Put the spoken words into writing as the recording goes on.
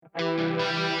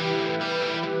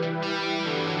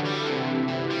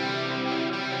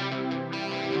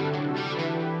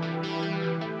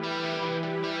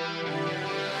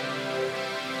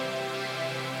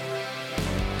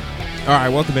All right,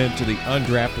 welcome into the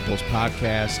Undraftables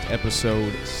podcast,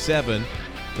 episode 7.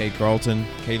 Kate Carlton,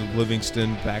 Caleb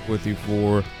Livingston back with you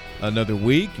for another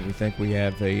week. We think we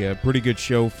have a pretty good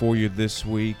show for you this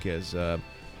week as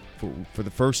for the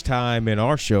first time in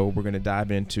our show, we're going to dive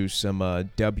into some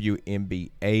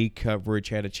WNBA coverage.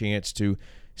 Had a chance to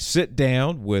sit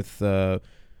down with a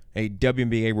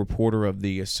WNBA reporter of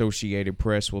the Associated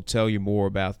Press. We'll tell you more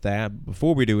about that.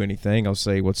 Before we do anything, I'll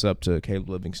say what's up to Caleb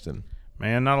Livingston.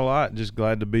 Man, not a lot. Just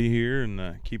glad to be here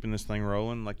and keeping this thing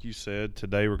rolling. Like you said,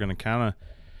 today we're going to kind of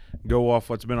go off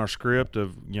what's been our script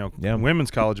of, women's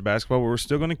college basketball, but we're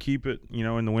still going to keep it,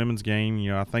 in the women's game.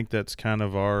 I think that's kind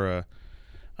of our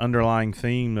underlying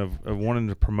theme of wanting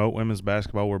to promote women's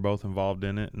basketball. We're both involved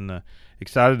in it, and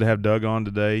excited to have Doug on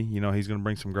today. He's going to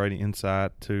bring some great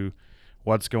insight to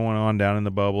what's going on down in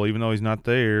the bubble, even though he's not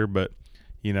there, but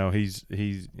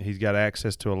he's got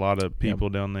access to a lot of people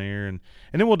down there, and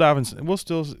then we'll dive in. We'll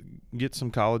still get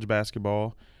some college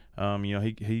basketball.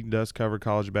 He does cover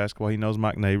college basketball. He knows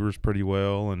Mike Neighbors pretty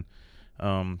well,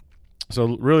 and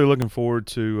so really looking forward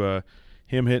to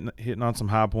him hitting on some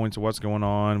high points of what's going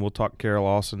on. We'll talk Carol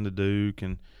Lawson to Duke,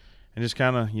 and just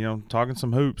kind of talking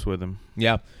some hoops with him.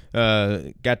 Yeah,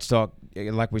 got to talk,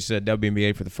 like we said,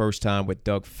 WNBA for the first time with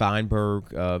Doug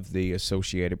Feinberg of the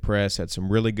Associated Press. Had some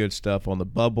really good stuff on the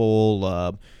bubble.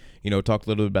 Talked a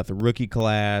little bit about the rookie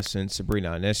class and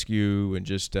Sabrina Ionescu, and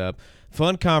just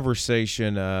fun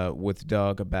conversation with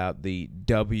Doug about the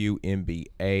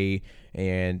WNBA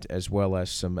and as well as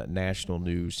some national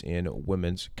news in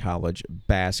women's college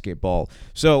basketball.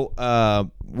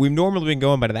 So we've normally been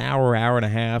going about an hour and a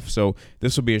half, so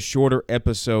this will be a shorter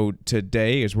episode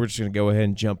today as we're just going to go ahead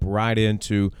and jump right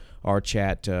into our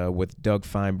chat with Doug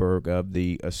Feinberg of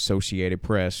the Associated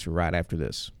Press right after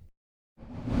this.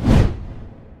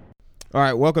 All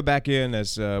right, welcome back in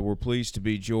as we're pleased to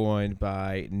be joined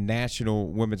by national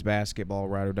women's basketball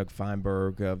writer Doug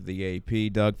Feinberg of the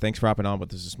AP. Doug, thanks for hopping on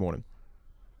with us this morning.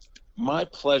 My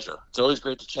pleasure. It's always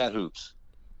great to chat hoops.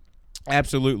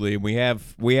 Absolutely. We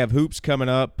have hoops coming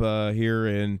up here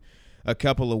in a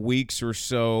couple of weeks or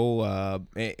so,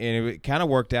 and it kind of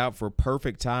worked out for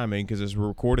perfect timing because as we're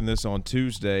recording this on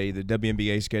Tuesday, the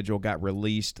WNBA schedule got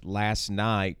released last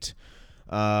night.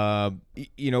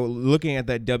 Looking at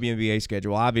that WNBA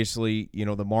schedule, obviously,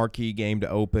 the marquee game to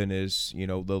open is,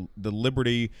 the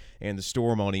Liberty and the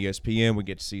Storm on ESPN. We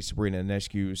get to see Sabrina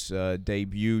Ionescu's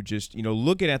debut. Just,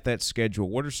 looking at that schedule,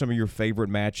 what are some of your favorite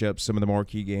matchups, some of the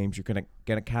marquee games you're going to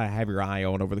kind of have your eye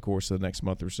on over the course of the next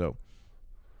month or so?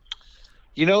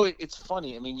 It's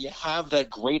funny. I mean, you have that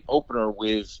great opener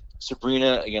with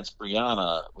Sabrina against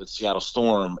Brianna with Seattle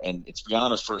Storm, and it's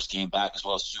Brianna's first game back as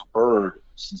well as Sue Bird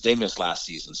since they missed last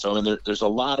season. So, I mean, there's a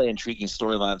lot of intriguing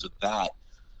storylines with that.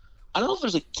 I don't know if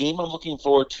there's a game I'm looking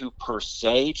forward to per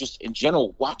se, just in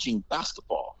general watching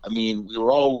basketball. I mean, we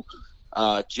were all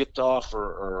gypped off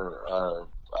or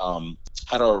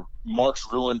had our march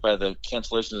ruined by the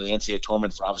cancellation of the NCAA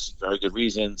tournament for obviously very good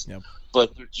reasons. Yep.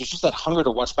 But there's just that hunger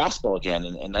to watch basketball again.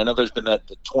 And I know there's been the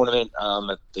tournament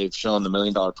that they've shown, the $1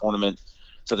 million tournament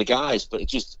for the guys, but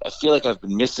I feel like I've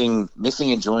been missing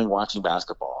enjoying watching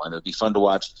basketball. And it'd be fun to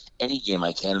watch any game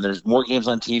I can. And there's more games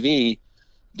on TV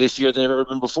this year than there have ever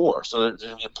been before. So there's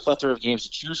going to be a plethora of games to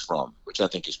choose from, which I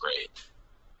think is great.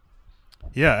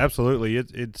 Yeah, absolutely.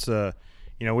 It's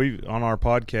we on our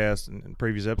podcast and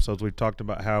previous episodes, we've talked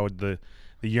about how the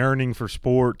yearning for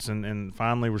sports and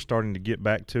finally we're starting to get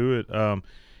back to it.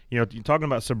 You're talking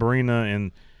about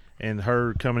Sabrina and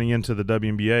her coming into the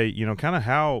WNBA, kind of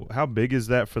how big is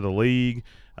that for the league?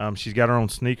 She's got her own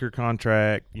sneaker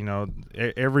contract.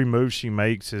 Every move she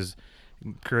makes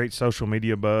creates social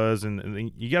media buzz,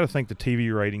 and you got to think the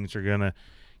TV ratings are going to,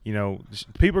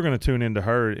 people are going to tune into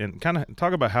her, and kind of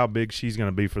talk about how big she's going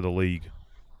to be for the league.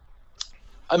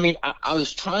 I mean, I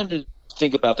was trying to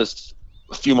think about this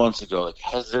a few months ago. Like,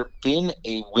 has there been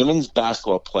a women's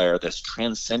basketball player that's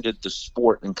transcended the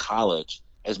sport in college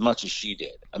as much as she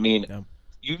did? I mean,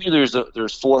 usually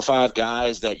there's 4 or 5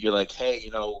 guys that you're like, hey,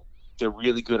 they're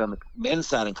really good on the men's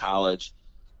side in college.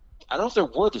 I don't know if there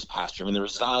were this past year. I mean, there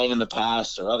was Zion in the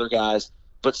past or other guys,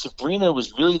 but Sabrina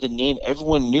was really the name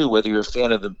everyone knew, whether you're a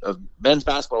fan of men's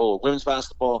basketball or women's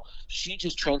basketball. She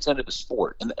just transcended the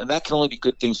sport, and that can only be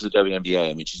good things for the WNBA.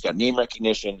 I mean, she's got name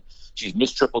recognition. She's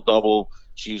missed triple-double.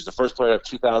 She's the first player to have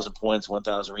 2,000 points,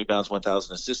 1,000 rebounds,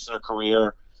 1,000 assists in her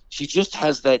career. She just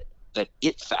has that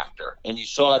it factor, and you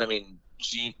saw it. I mean,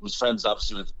 she was friends,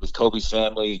 obviously, with Kobe's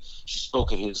family. She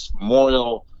spoke at his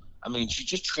memorial. I mean, she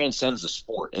just transcends the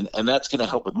sport, and that's going to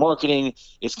help with marketing.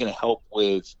 It's going to help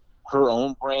with her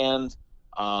own brand.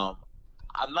 I'm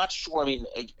not sure. I mean,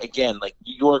 again, like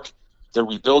New York, They're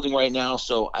rebuilding right now,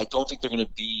 so I don't think they're going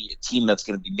to be a team that's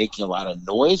going to be making a lot of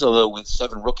noise. Although with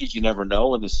 7 rookies, you never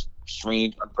know in this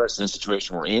strange, unprecedented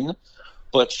situation we're in.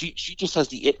 But she just has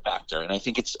the it factor, and I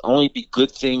think it's only be good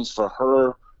things for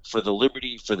her, for the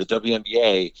Liberty, for the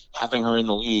WNBA, having her in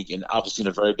the league, and obviously in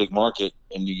a very big market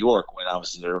in New York when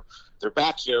obviously they're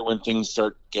back here when things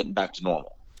start getting back to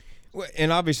normal. Well,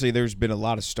 and obviously there's been a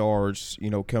lot of stars,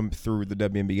 come through the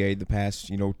WNBA the past,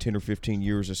 10 or 15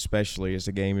 years, especially as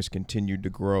the game has continued to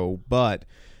grow. But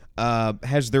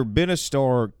has there been a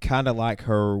star kind of like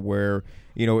her where,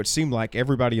 it seemed like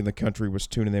everybody in the country was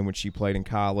tuning in when she played in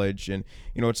college? And,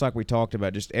 it's like we talked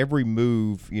about, just every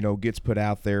move, gets put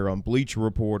out there on Bleacher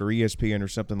Report or ESPN or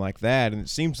something like that. And it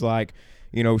seems like,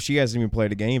 she hasn't even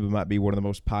played a game but might be one of the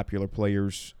most popular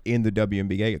players in the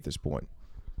WNBA at this point.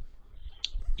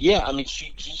 Yeah, I mean,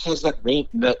 she has that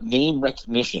name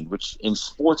recognition, which in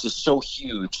sports is so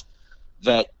huge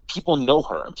that people know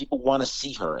her and people want to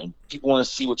see her and people want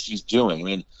to see what she's doing. I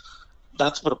mean,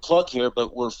 not to put a plug here,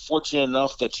 but we're fortunate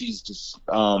enough that she's just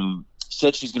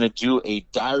said she's going to do a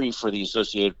diary for the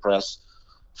Associated Press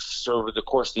over the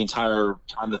course of the entire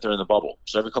time that they're in the bubble.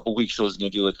 So every couple of weeks, she's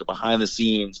going to do like a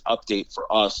behind-the-scenes update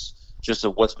for us just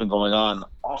of what's been going on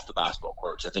off the basketball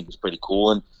court, which I think is pretty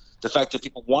cool. And the fact that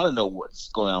people want to know what's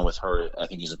going on with her, I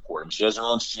think, is important. She has her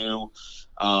own shoe.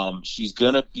 She's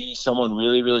going to be someone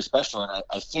really, really special. And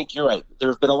I think you're right. There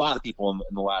have been a lot of people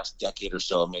in the last decade or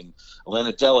so. I mean,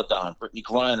 Elena Deladon, Brittany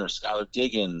Griner, Skylar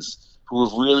Diggins, who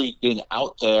have really been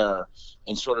out there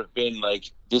and sort of been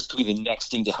like, this could be the next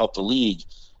thing to help the league.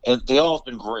 And they all have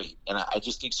been great. And I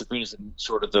just think Sabrina's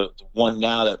sort of the one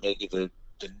now that may be the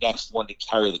next one to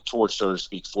carry the torch, so to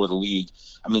speak, for the league.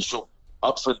 I mean, she'll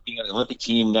up for being on the Olympic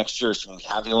team next year. So when we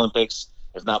have the Olympics,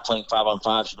 if not playing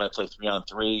 5-on-5, she might play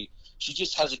 3-on-3. She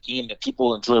just has a game that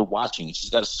people enjoy watching. She's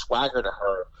got a swagger to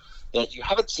her that you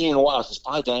haven't seen in a while. Since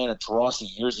probably Diana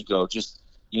Taurasi years ago. Just,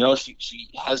 she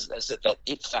has that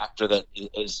it factor that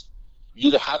is you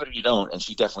either have it or you don't, and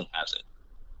she definitely has it.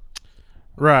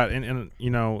 Right, and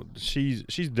she's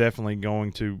definitely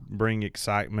going to bring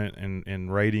excitement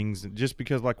and ratings, just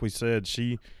because, like we said,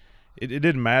 it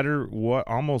didn't matter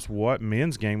what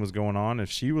men's game was going on. If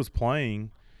she was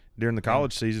playing during the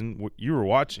college season, you were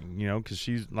watching, because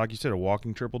she's, like you said, a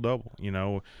walking triple-double,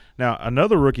 Now,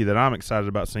 another rookie that I'm excited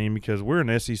about seeing, because we're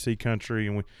an SEC country,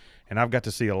 and I've got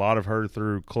to see a lot of her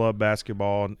through club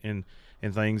basketball and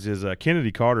things, is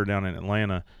Chennedy Carter down in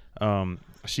Atlanta.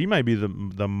 She may be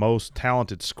the most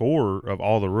talented scorer of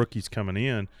all the rookies coming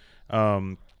in.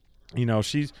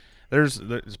 There's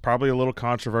probably a little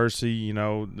controversy.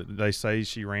 They say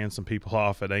she ran some people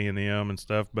off at A&M and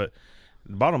stuff, but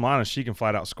the bottom line is she can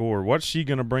flat out score. What's she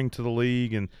going to bring to the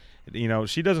league? And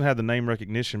she doesn't have the name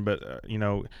recognition, but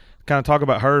kind of talk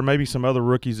about her and maybe some other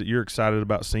rookies that you're excited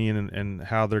about seeing and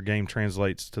how their game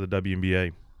translates to the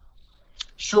WNBA.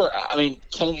 Sure. I mean,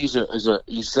 Kennedy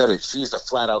you said it, she's a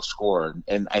flat-out scorer.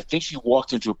 And I think she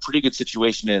walked into a pretty good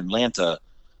situation in Atlanta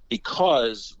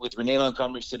because with Renee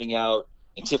Montgomery sitting out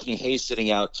and Tiffany Hayes sitting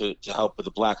out to help with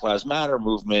the Black Lives Matter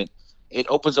movement, it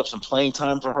opens up some playing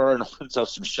time for her and opens up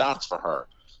some shots for her.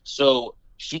 So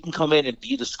she can come in and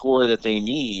be the scorer that they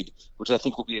need, which I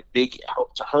think will be a big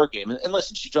help to her game. And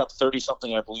listen, she dropped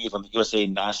 30-something, I believe, on the USA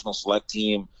national select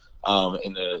team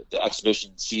in the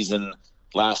exhibition season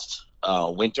last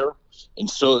winter, and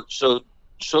so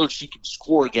she can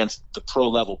score against the pro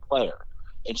level player,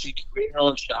 and she can create her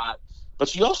own shot, but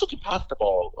she also can pass the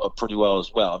ball pretty well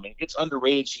as well. I mean, it's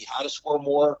underrated. She had to score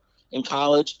more in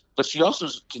college, but she also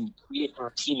can create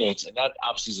her teammates, and that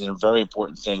obviously is a very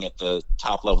important thing at the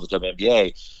top level of the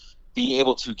WNBA, being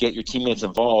able to get your teammates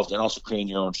involved and also creating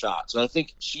your own shots. And I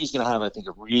think she's going to have, a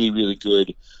really, really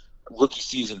good rookie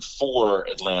season for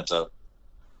Atlanta.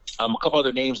 A couple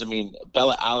other names. I mean,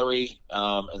 Bella Allery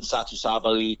and Satu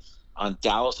Sabali on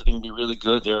Dallas, I think, will be really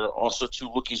good. There are also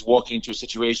 2 rookies walking into a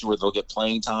situation where they'll get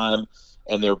playing time,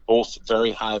 and they're both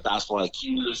very high basketball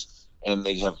IQs, and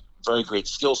they have very great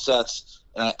skill sets.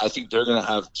 And I think they're going to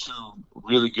have 2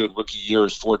 really good rookie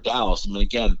years for Dallas. I mean,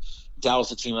 again,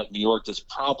 Dallas, a team like New York, that's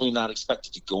probably not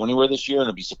expected to go anywhere this year, and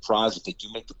I'd be surprised if they do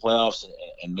make the playoffs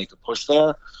and make a push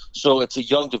there. So it's a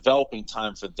young developing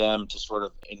time for them to sort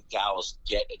of, in Dallas,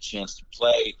 get a chance to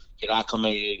play, get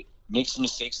acclimated, make some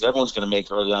mistakes that everyone's going to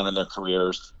make early on in their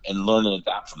careers, and learn and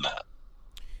adapt from that.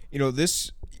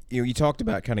 You talked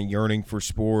about kind of yearning for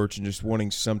sports and just wanting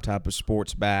some type of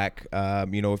sports back.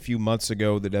 A few months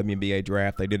ago, the WNBA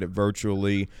draft, they did it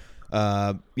virtually.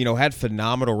 Had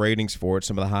phenomenal ratings for it,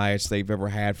 some of the highest they've ever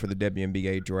had for the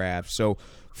WNBA draft. So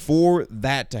for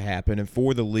that to happen and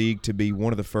for the league to be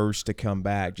one of the first to come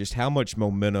back, just how much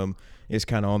momentum, is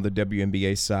kind of on the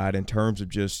WNBA side in terms of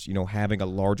just, having a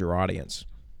larger audience?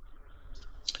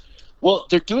 Well,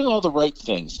 they're doing all the right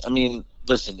things. I mean,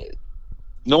 listen,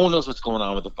 no one knows what's going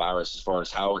on with the virus as far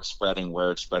as how it's spreading,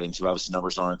 where it's spreading to. Obviously,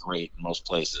 numbers aren't great in most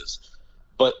places.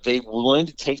 But they were willing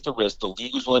to take the risk. The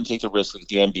league was willing to take the risk with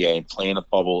the NBA and play in a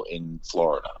bubble in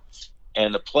Florida.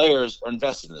 And the players are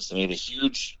invested in this. They made a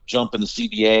huge jump in the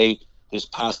CBA this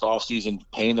past offseason,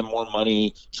 paying them more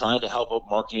money, trying to help out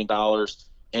marketing dollars.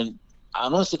 And I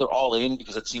don't want to say they're all in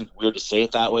because it seems weird to say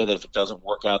it that way, that if it doesn't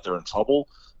work out, they're in trouble.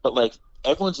 But, like,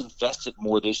 everyone's invested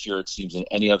more this year, it seems, than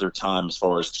any other time as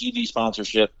far as TV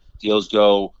sponsorship deals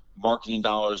go, marketing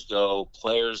dollars go,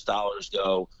 players' dollars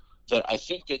go. That I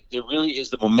think that there really is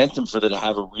the momentum for them to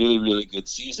have a really, really good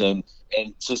season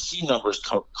and to see numbers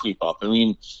creep up. I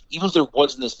mean, even if there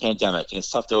wasn't this pandemic, and it's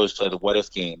tough to always play the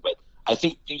what-if game, but I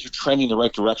think things are trending in the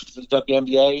right direction for the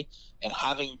WNBA, and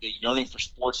having the yearning for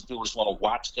sports and people just want to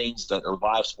watch things that are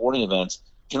live sporting events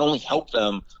can only help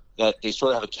them, that they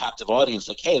sort of have a captive audience,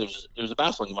 like, hey, there's a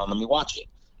basketball game on, let me watch it.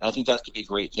 And I think that could be a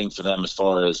great thing for them as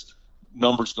far as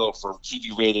numbers go for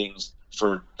TV ratings,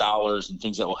 for dollars, and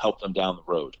things that will help them down the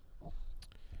road.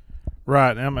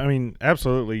 Right. I mean,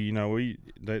 absolutely.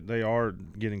 They are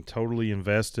getting totally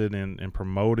invested in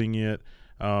promoting it.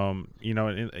 And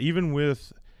even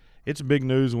with, it's big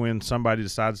news when somebody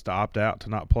decides to opt out to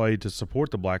not play to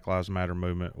support the Black Lives Matter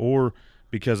movement, or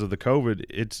because of the COVID,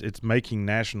 it's making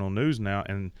national news now.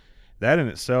 And that in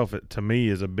itself, to me,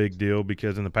 is a big deal,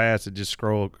 because in the past it just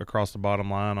scroll across the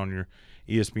bottom line on your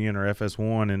ESPN or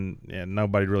FS1 and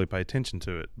nobody really pay attention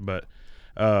to it. But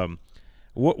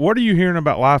what are you hearing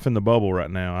about life in the bubble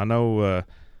right now? I know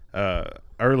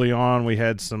early on we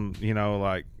had some,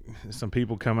 like some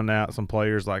people coming out, some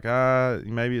players like,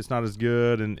 maybe it's not as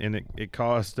good, and it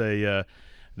caused the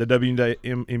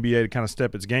WNBA to kind of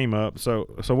step its game up. So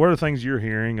what are the things you're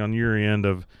hearing on your end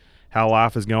of how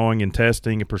life is going and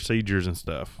testing and procedures and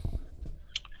stuff?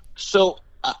 So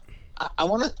I don't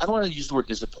want to use the word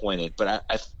disappointed, but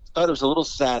I thought it was a little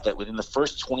sad that within the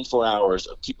first 24 hours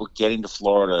of people getting to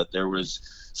Florida, there was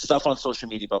stuff on social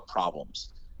media about problems.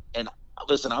 And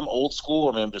listen, I'm old school.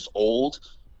 I mean, I'm just old,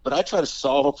 but I try to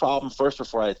solve a problem first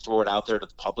before I throw it out there to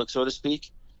the public, so to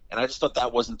speak. And I just thought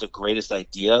that wasn't the greatest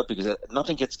idea, because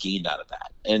nothing gets gained out of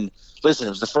that. And listen, it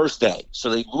was the first day. So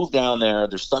they moved down there.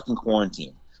 They're stuck in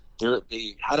quarantine.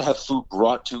 They had to have food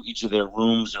brought to each of their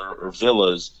rooms or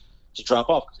villas to drop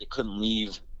off, because they couldn't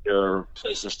leave their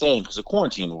place they're staying because of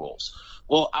quarantine rules.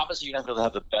 Well, obviously you're not going to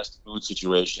have the best food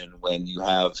situation when you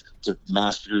have to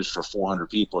mass produce for 400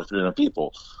 people or 300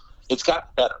 people. It's gotten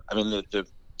better. I mean,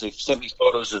 they've sent me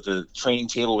photos of the training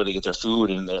table where they get their food,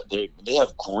 and they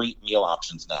have great meal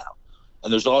options now.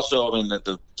 And there's also, I mean,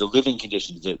 the living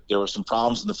conditions. There were some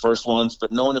problems in the first ones,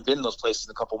 but no one had been in those places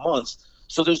in a couple months,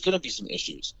 so there's going to be some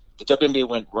issues. The WNBA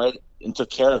went right and took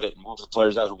care of it and moved the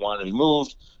players out who wanted to be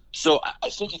moved. So I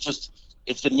think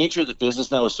it's the nature of the business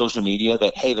now with social media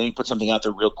that, hey, let me put something out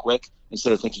there real quick,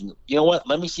 instead of thinking, you know what,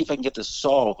 let me see if I can get this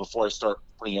solved before I start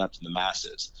putting it out to the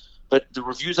masses. But the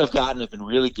reviews I've gotten have been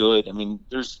really good. I mean,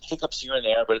 there's hiccups here and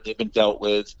there, but they've been dealt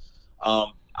with.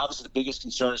 Obviously, the biggest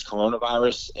concern is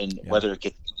coronavirus and whether it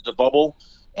gets into the bubble.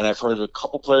 And I've heard a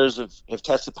couple players have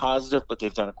tested positive, but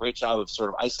they've done a great job of sort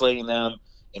of isolating them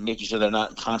and making sure they're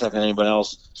not in contact with anyone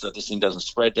else so that this thing doesn't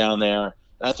spread down there.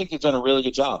 And I think they've done a really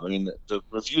good job. I mean, the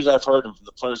reviews I've heard and from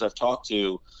the players I've talked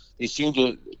to, they seem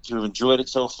to have enjoyed it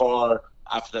so far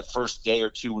after that first day or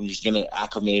two when you're just going to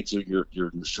acclimate to your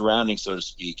surroundings, so to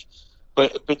speak.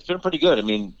 But it's been pretty good. I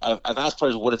mean, I've asked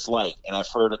players what it's like, and I've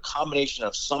heard a combination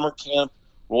of summer camp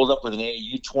rolled up with an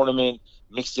AAU tournament,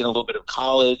 mixed in a little bit of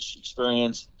college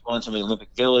experience, going to the Olympic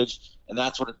Village, and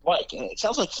that's what it's like. And it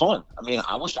sounds like fun. I mean,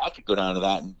 I wish I could go down to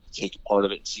that and take a part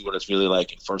of it and see what it's really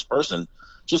like in first person,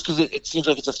 just because it seems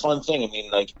like it's a fun thing. I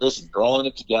mean, like, listen, they're all in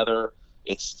it together.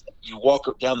 You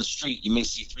walk down the street, you may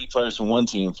see 3 players from one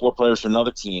team, 4 players from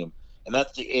another team, and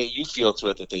that's the AAU feel to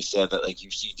it that they said, that, like,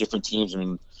 you see different teams, I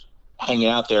mean, hanging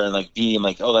out there and, like, being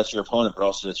like, oh, that's your opponent, but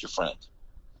also that's your friend.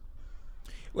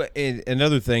 Well, and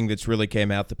another thing that's really came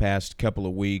out the past couple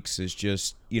of weeks is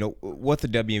just, what the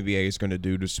WNBA is going to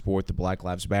do to support the Black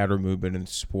Lives Matter movement and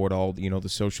support all, the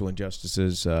social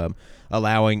injustices,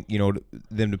 allowing,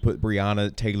 them to put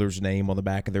Breonna Taylor's name on the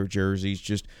back of their jerseys.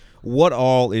 Just what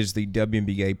all is the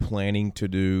WNBA planning to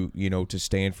do, to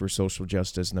stand for social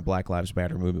justice and the Black Lives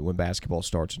Matter movement when basketball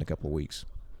starts in a couple of weeks?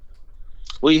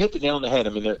 Well, you hit the nail on the head. I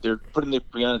mean, they're putting the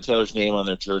Breonna Taylor's name on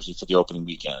their jersey for the opening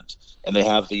weekend, and they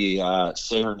have the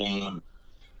say her name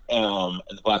and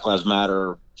the Black Lives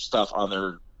Matter stuff on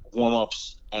their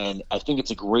warm-ups And I think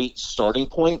it's a great starting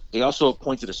point. They also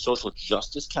appointed a social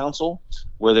justice council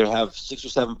where they have 6 or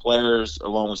 7 players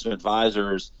along with some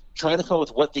advisors trying to come up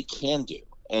with what they can do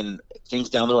and things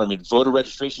down the road. I mean, voter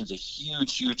registration is a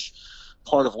huge, huge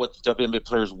part of what the WNBA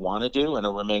players want to do. I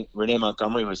know Renee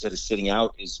Montgomery, who I said is sitting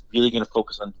out, is really going to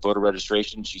focus on voter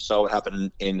registration. She saw what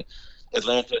happened in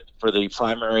Atlanta for the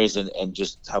primaries and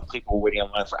just how people were waiting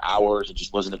online for hours. It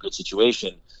just wasn't a good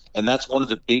situation. And that's one of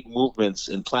the big movements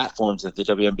and platforms that the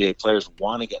WNBA players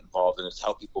want to get involved in, is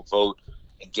help people vote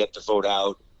and get the vote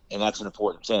out. And that's an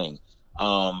important thing.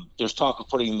 There's talk of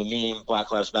putting the name Black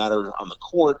Lives Matter on the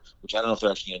court, which I don't know if they're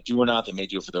actually going to do or not. They may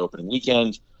do it for the opening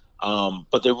weekend.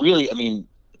 But they're really, I mean,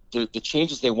 the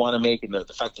changes they want to make, and the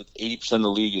fact that 80% of the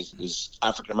league is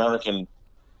African-American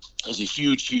is a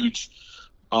huge, huge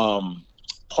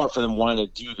part for them wanting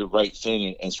to do the right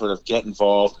thing and sort of get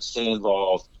involved and stay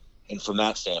involved. And from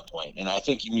that standpoint, and I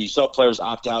think you saw players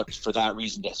opt out for that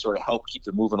reason, to sort of help keep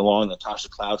them moving along. Natasha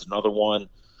Cloud's another one.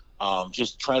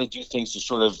 Just trying to do things to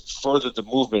sort of further the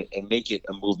movement and make it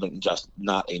a movement and just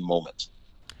not a moment.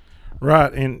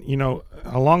 Right, and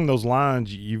along those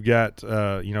lines, you've got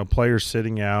players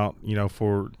sitting out,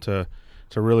 to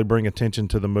really bring attention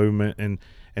to the movement, and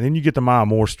then you get the Maya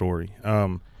Moore story.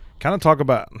 Kind of talk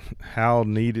about how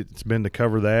neat it's been to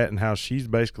cover that, and how she's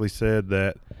basically said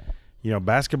that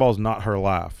basketball is not her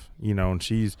life, and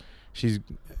she's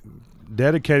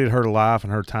dedicated her life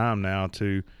and her time now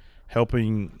to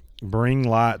helping bring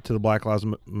light to the Black Lives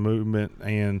Movement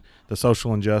and the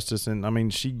social injustice. And I mean,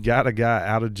 she got a guy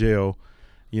out of jail,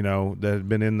 that had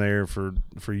been in there for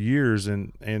years,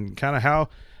 and kind of how,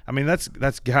 I mean,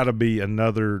 that's got to be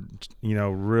another,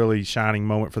 really shining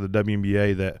moment for the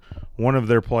WNBA, that one of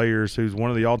their players, who's one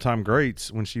of the all-time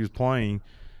greats when she was playing,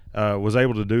 was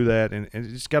able to do that, and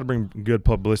it's got to bring good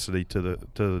publicity to the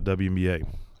WNBA.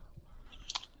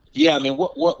 Yeah, I mean,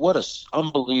 what a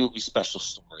unbelievably special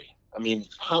story. I mean,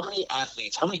 how many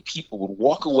athletes, how many people would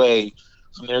walk away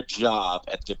from their job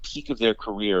at the peak of their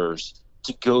careers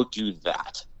to go do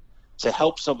that, to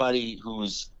help somebody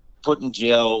who's put in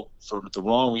jail for the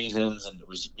wrong reasons and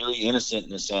was really innocent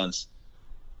in a sense,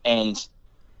 and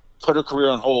put a career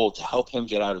on hold to help him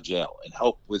get out of jail and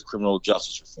help with criminal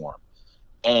justice reform.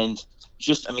 And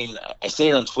just, I mean, I say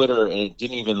it on Twitter, and it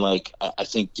didn't even, I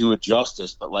think, do it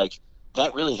justice, but,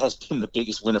 that really has been the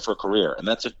biggest win of her career. And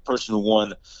that's a person who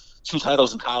won 2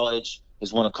 titles in college,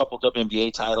 has won a couple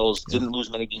WNBA titles, didn't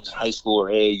lose many games in high school or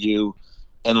AAU.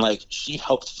 And, she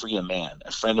helped free a man,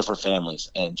 a friend of her family's,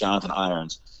 and Jonathan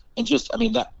Irons. And just, I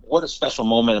mean, what a special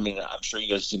moment. I mean, I'm sure you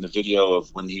guys have seen the video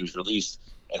of when he was released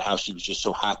and how she was just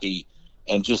so happy.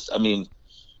 And just, I mean,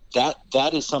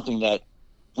 that is something that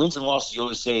wins and losses, you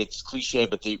always say it's cliche,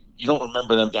 but you don't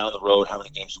remember them down the road, how many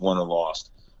games you won or lost.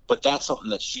 But that's something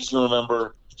that she's going to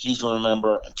remember, he's going to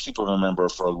remember, and people remember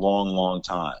for a long, long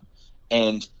time.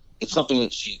 And it's something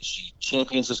that she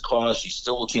champions this cause. She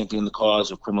still will champion the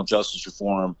cause of criminal justice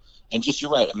reform. And just,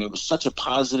 you're right. I mean, it was such a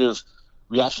positive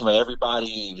reaction by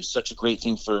everybody. It was such a great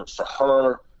thing for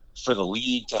her, for the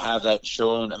league to have that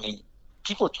shown. I mean,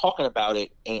 people are talking about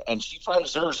it, and she probably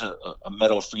deserves a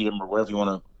Medal of Freedom or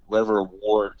whatever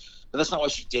award. But that's not why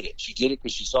she did it. She did it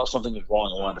because she saw something was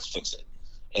wrong and wanted to fix it.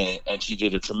 And she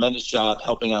did a tremendous job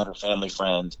helping out her family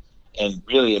friend. And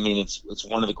really, I mean, it's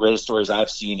one of the greatest stories I've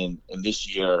seen in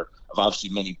this year, of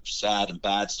obviously many sad and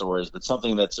bad stories, but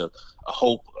something that's a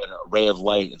hope and a ray of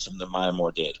light, and something that Maya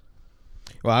Moore did.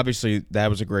 Well, obviously, that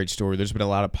was a great story. There's been a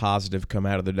lot of positive come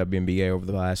out of the WNBA over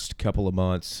the last couple of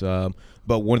months.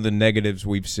 But one of the negatives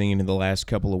we've seen in the last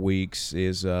couple of weeks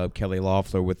is Kelly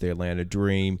Loeffler with the Atlanta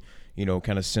Dream,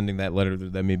 kind of sending that letter to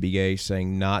the WNBA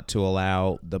saying not to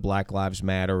allow the Black Lives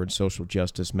Matter and social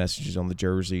justice messages on the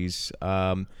jerseys.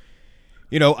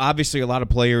 Obviously a lot of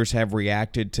players have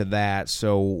reacted to that.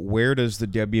 So where does the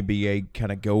WNBA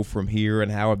kind of go from here,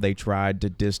 and how have they tried to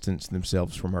distance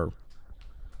themselves from her?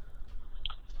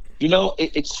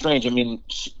 It's strange. I mean,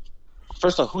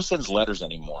 first of all, who sends letters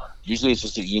anymore? Usually it's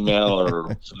just an email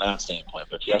or from that standpoint,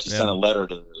 but you actually send a letter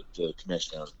to the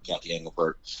commissioner, Kathy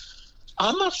Engelbert.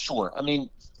 I'm not sure. I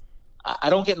mean, I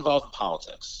don't get involved in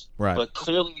politics. Right. But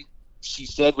clearly she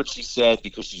said what she said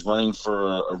because she's running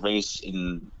for a race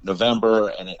in November,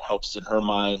 and it helps, in her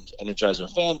mind, energize her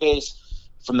fan base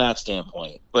from that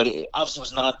standpoint. But it obviously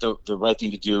was not the right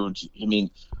thing to do. I mean,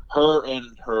 her and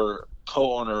her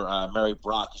co-owner, Mary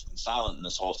Brock, has been silent in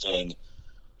this whole thing.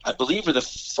 I believe are the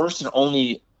first and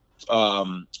only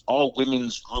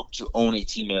all-women's group to own a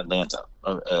team in Atlanta,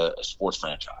 a sports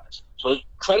franchise. So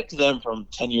credit to them from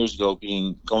 10 years ago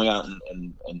going out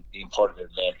and being part of an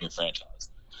Atlanta franchise.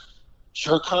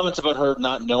 Her comments about her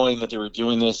not knowing that they were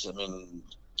doing this, I mean,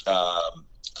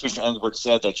 Commissioner Engelbert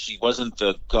said that she wasn't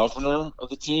the governor of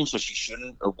the team, so she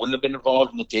shouldn't or wouldn't have been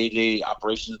involved in the day-to-day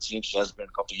operations of the team. She hasn't been in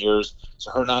a couple of years,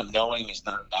 so her not knowing is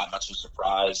not that much of a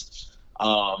surprise.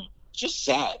 Just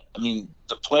sad. I mean,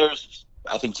 the players,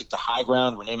 I think, took the high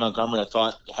ground. Renee Montgomery, I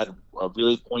thought, had a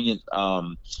really poignant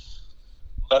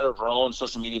letter of her own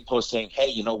social media post saying, hey,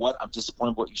 you know what, I'm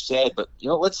disappointed with what you said, but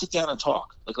let's sit down and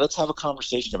talk. Like, let's have a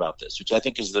conversation about this, which I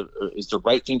think is the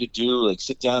right thing to do. Like,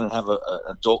 sit down and have an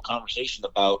adult conversation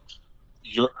about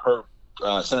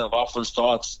Senator Loeffler's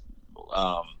thoughts,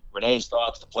 Renee's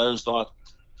thoughts, the players' thoughts.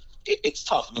 It's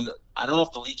tough. I mean, I don't know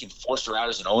if the league can force her out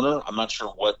as an owner. I'm not sure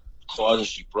what clauses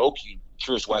she broke. I'm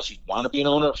curious why she'd want to be an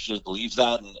owner if she just believes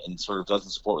that and sort of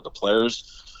doesn't support what the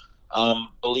players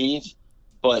believe.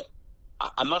 But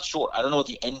I'm not sure. I don't know what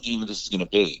the end game of this is going to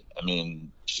be. I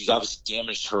mean, she's obviously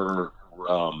damaged her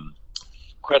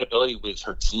credibility with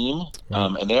her team,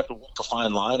 and they have to walk a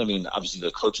fine line. I mean, obviously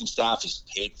the coaching staff is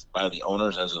paid by the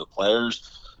owners as are the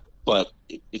players, but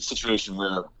it's a situation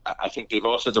where I think they've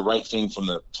all said the right thing from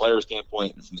the player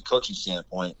standpoint and from the coaching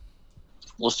standpoint.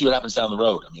 We'll see what happens down the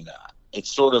road. I mean,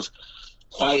 it's sort of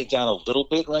quieted down a little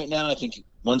bit right now. I think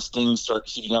once things start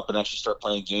heating up and actually start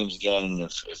playing games again, and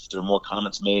if there are more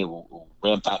comments made, we'll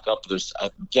ramp back up. I'm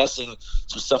guessing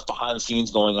some stuff behind the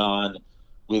scenes going on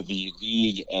with the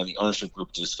league and the ownership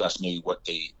group to discuss maybe what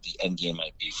the end game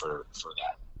might be for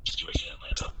that situation in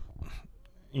Atlanta.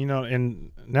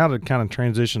 And now to kind of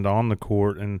transition to on the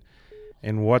court and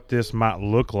what this might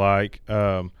look like,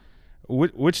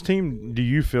 which team do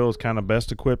you feel is kind of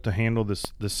best equipped to handle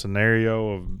this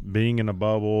scenario of being in a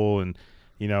bubble and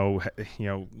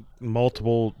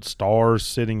multiple stars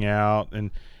sitting out,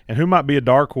 and who might be a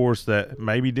dark horse that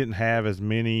maybe didn't have as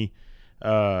many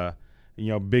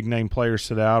big name players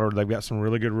sit out, or they've got some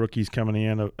really good rookies coming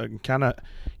in? Kind of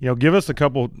give us a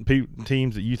couple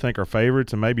teams that you think are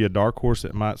favorites and maybe a dark horse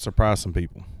that might surprise some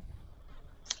people.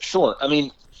 Sure. I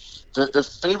mean, the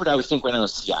favorite I would think right now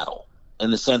is Seattle, in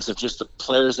the sense of just the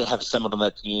players that have assembled on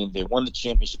that team. They won the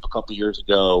championship a couple years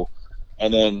ago,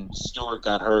 and then Stewart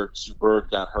got hurt, Sue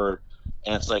Bird got hurt,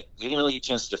 and it's like they didn't really get a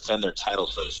chance to defend their title,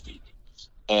 so to speak.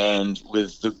 And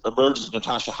with the emergence of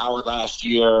Natasha Howard last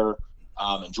year,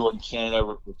 and Jordan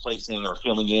Canada replacing or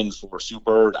filling in for Sue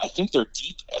Bird, I think they're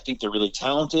deep. I think they're really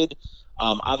talented.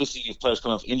 Obviously, if players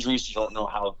come off injuries, you don't know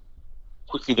how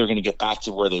quickly they're going to get back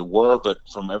to where they were. But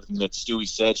from everything that Stewie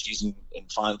said, she's in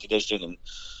fine condition, and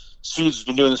Sue's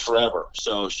been doing this forever,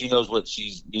 so she knows what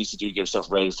she needs to do to get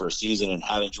herself ready for a season. And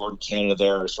having Jordan Canada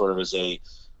there sort of as a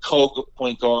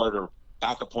co-point guard or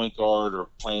backup point guard or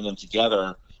playing them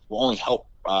together will only help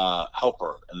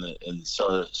her in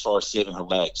sort of as far as saving her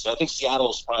legs. So I think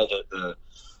Seattle is probably the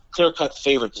clear-cut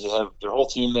favorite because they have their whole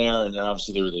team there, and then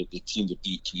obviously they were the team to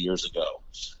beat 2 years ago.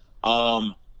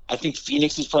 I think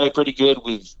Phoenix is probably pretty good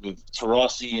with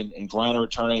Taurasi and Griner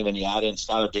returning, and then you add in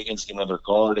Skylar Diggins, another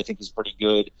guard, I think is pretty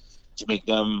good to make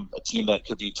them a team that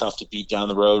could be tough to beat down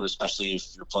the road, especially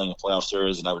if you're playing a playoff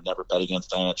series. And I would never bet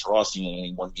against Diana Taurasi in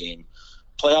any one-game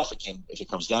playoff if it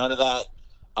comes down to that.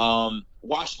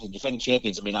 Washington, defending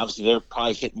champions, I mean, obviously they're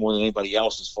probably hit more than anybody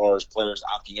else as far as players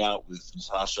opting out, with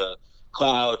Natasha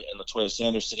Cloud and LaToya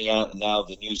Sanders sitting out, and now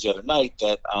the news the other night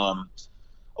that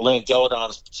Elaine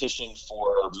Deladon's petition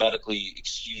for medically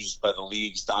excused by the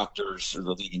league's doctors, or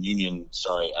the league and union,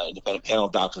 independent panel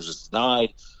of doctors, is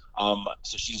denied.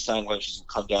 So she's deciding whether she's going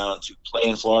to come down to play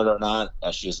in Florida or not.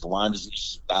 She has the Lyme disease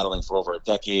she's battling for over a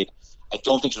decade. I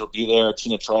don't think she'll be there.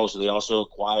 Tina Charles, who they also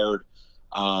acquired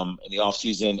in the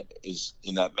offseason, is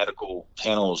in that medical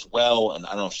panel as well, and I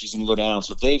don't know if she's going to go down.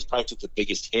 So they've probably took the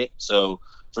biggest hit. So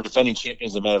for defending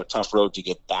champions, they might have a tough road to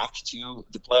get back to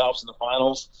the playoffs and the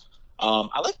finals.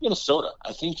 I like Minnesota.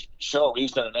 I think Cheryl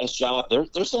Reeve's done a nice job.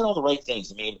 They're saying all the right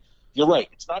things. I mean, you're right.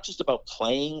 It's not just about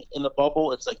playing in the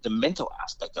bubble. It's like the mental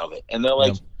aspect of it. And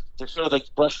they're sort of like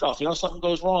brushed off. Something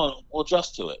goes wrong, we'll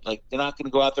adjust to it. Like, they're not going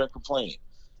to go out there and complain.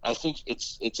 I think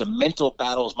it's a mental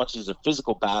battle as much as a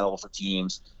physical battle for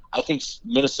teams. I think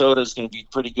Minnesota is going to be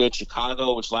pretty good.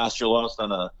 Chicago, which last year lost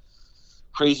on a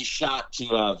crazy shot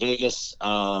to Vegas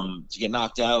to get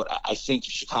knocked out. I think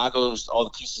Chicago's all the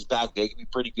pieces back. They can be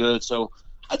pretty good. So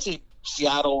I'd say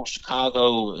Seattle,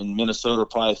 Chicago, and Minnesota are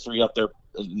probably three up there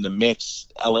in the mix.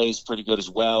 LA is pretty good as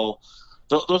well.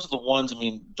 Those are the ones. I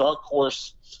mean, dark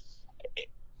horse,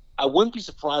 I wouldn't be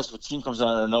surprised if a team comes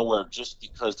out of nowhere just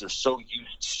because they're so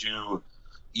used to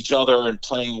each other and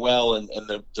playing well. And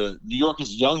the New York is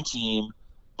a young team,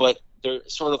 but they're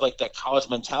sort of like that college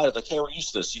mentality. Like, hey, we're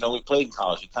used to this. We played in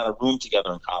college. We kind of roomed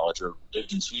together in college or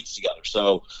lived in suites together.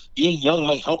 So being young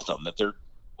might help them, that they're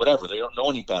whatever. They don't know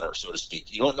any better, so to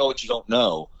speak. You don't know what you don't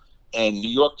know. And New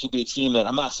York could be a team that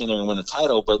I'm not saying they're going to win the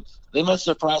title, but they might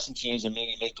surprise some teams and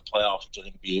maybe make the playoffs, which I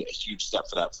think would be a huge step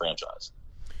for that franchise.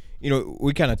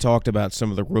 We kind of talked about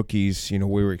some of the rookies, we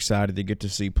were excited to get to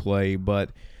see play, but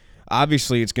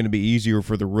obviously it's going to be easier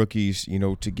for the rookies,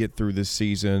 to get through this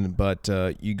season, but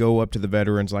you go up to the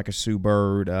veterans like a Sue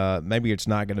Bird, maybe it's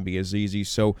not going to be as easy.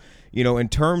 So, in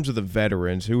terms of the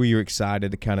veterans, who are you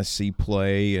excited to kind of see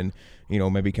play and,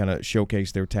 maybe kind of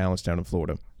showcase their talents down in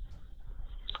Florida?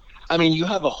 I mean, you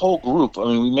have a whole group. I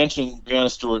mean, we mentioned Brianna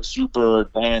Stewart, Sue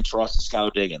Bird, Diane Truss, and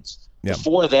Skylar Diggins. Yep. The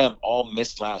four of them all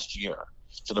missed last year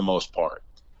for the most part.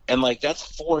 And, that's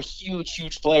four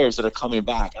huge players that are coming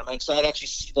back. And I'm excited to actually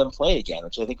see them play again,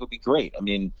 which I think would be great. I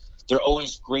mean, they're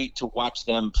always great to watch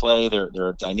them play.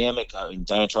 They're dynamic. I mean,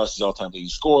 Diane Truss is the all-time leading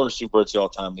scorer. Sue Bird's the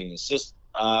all-time leading assist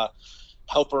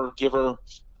helper, giver.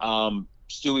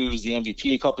 Stewie was the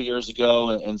MVP a couple years ago,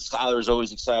 and Skylar is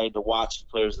always excited to watch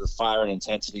players with fire and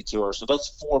intensity to her. So that's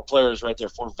four players right there,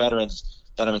 four veterans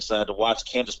that I'm excited to watch.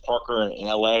 Candace Parker in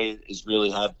LA has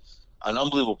really had an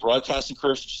unbelievable broadcasting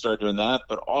career. She started doing that,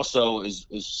 but also is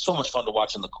so much fun to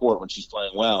watch on the court when she's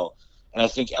playing well. And I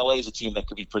think LA is a team that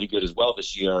could be pretty good as well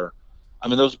this year. I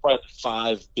mean, those are probably the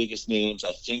five biggest names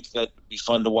I think that would be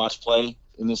fun to watch play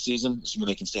in this season, assuming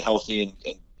they can stay healthy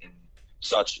and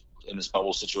such in this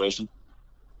bubble situation.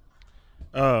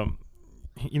 How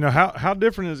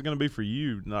different is it going to be for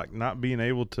you, like not being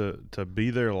able to be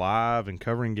there live and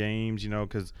covering games,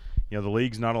 because, the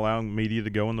league's not allowing media to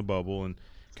go in the bubble, and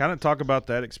kind of talk about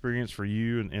that experience for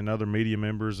you and other media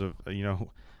members of,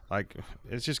 like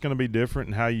it's just going to be different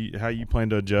and how you plan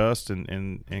to adjust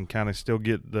and kind of still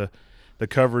get the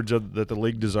coverage that the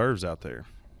league deserves out there.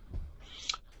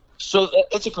 So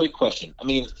that's a great question. I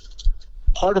mean,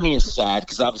 part of me is sad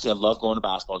because obviously I love going to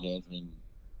basketball games. I mean,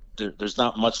 there's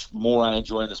not much more I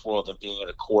enjoy in this world than being at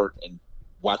a court and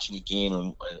watching a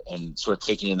game and sort of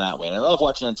taking it in that way. And I love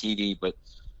watching on TV, but,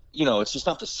 it's just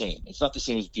not the same. It's not the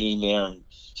same as being there and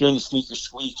hearing the sneakers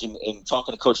squeak and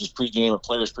talking to coaches pregame or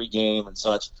players pregame and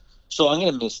such. So I'm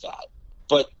going to miss that.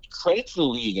 But credit to the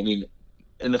league. I mean,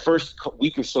 in the first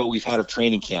week or so we've had of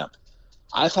training camp,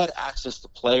 I've had access to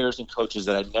players and coaches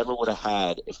that I never would have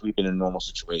had if we'd been in a normal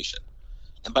situation.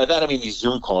 And by that, I mean these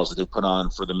Zoom calls that they put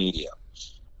on for the media.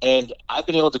 And I've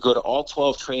been able to go to all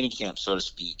 12 training camps, so to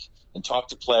speak, and talk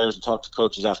to players and talk to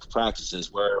coaches after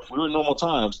practices, where if we were in normal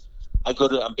times, I'm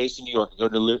based in New York, I go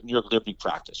to New York Liberty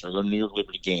practice or I go to New York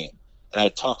Liberty game. And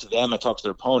I'd talk to them, I'd talk to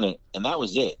their opponent, and that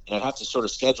was it. And I'd have to sort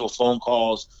of schedule phone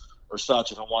calls or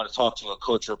such if I wanted to talk to a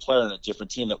coach or a player on a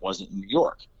different team that wasn't in New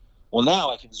York. Well,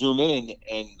 now I can Zoom in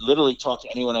and literally talk to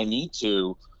anyone I need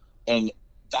to. And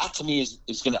that to me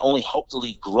is going to only help the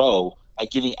league grow by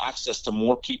giving access to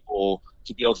more people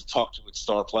to be able to talk to its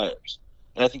star players.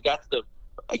 And I think that's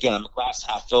I'm a glass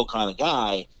half full kind of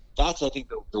guy. That's, I think,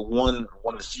 the one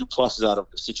of the few pluses out of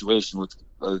the situation with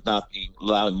not being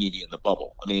allowing media in the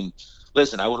bubble. I mean,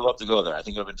 listen, I would love to go there. I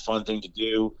think it would have been a fun thing to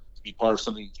do, to be part of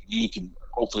something unique and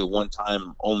hopefully a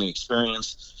one-time only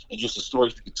experience, and just the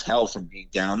stories you could tell from being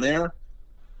down there.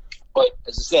 But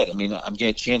as I said, I mean, I'm getting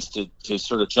a chance to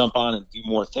sort of jump on and do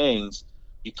more things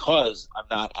because I'm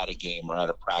not at a game or at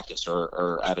a practice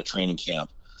or at a training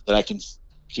camp, that I can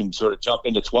sort of jump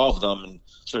into 12 of them and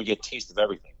sort of get a taste of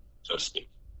everything, so to speak.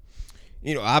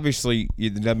 Obviously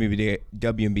the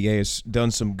WNBA has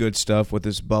done some good stuff with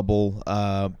this bubble,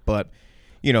 but,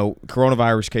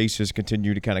 coronavirus cases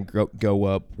continue to kind of go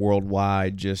up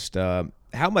worldwide. Just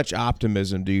how much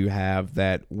optimism do you have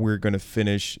that we're going to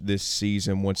finish this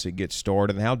season once it gets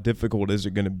started, and how difficult is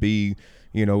it going to be,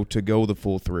 to go the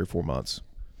full 3 or 4 months?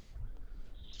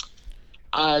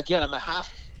 Again, I'm a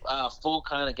half full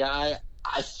kind of guy.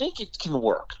 I think it can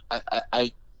work.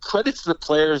 I credit to the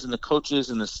players and the coaches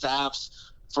and the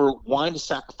staffs for wanting to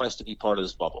sacrifice to be part of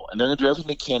this bubble. And they're going to do everything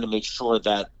they can to make sure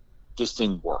that this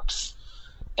thing works.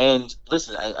 And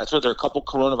listen, I thought there are a couple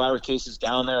coronavirus cases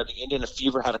down there. The Indiana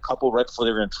Fever had a couple right before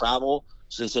they were going to travel.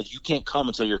 So they said, you can't come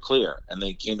until you're clear. And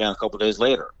they came down a couple days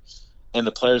later. And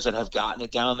the players that have gotten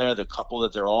it down there, the couple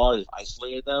that there are, they've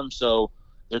isolated them. So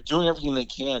they're doing everything they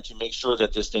can to make sure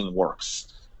that this thing works.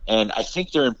 And I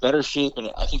think they're in better shape, and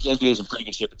I think the NBA is in pretty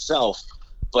good shape itself.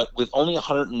 But with only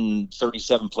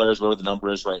 137 players, whatever the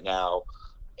number is right now,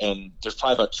 and there's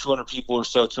probably about 200 people or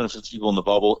so, 250 people in the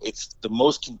bubble, it's the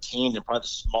most contained and probably the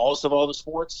smallest of all the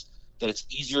sports, that it's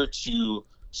easier to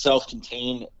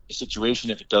self-contain a situation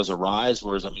if it does arise.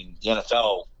 Whereas, I mean, the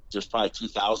NFL, there's probably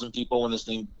 2,000 people when this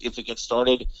thing, if it gets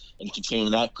started, and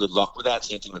containing that, good luck with that.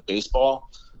 Same thing with baseball.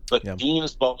 But being in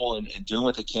this bubble and doing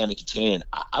what they can to contain it,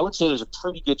 I would say there's a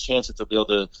pretty good chance that they'll be able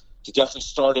to definitely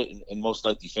start it and most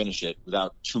likely finish it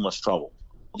without too much trouble.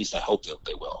 At least I hope that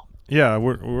they will. Yeah,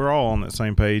 we're all on that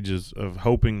same page of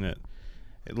hoping that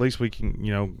at least we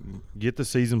can, get the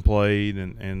season played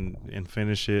and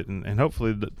finish it, and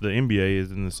hopefully the NBA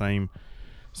is in the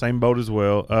same boat as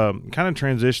well. Kind of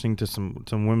transitioning to some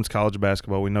women's college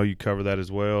basketball. We know you cover that as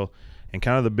well, and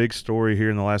kind of the big story here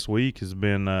in the last week has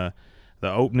been the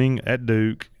opening at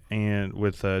Duke, and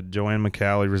with Joanne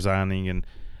McCallie resigning and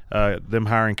them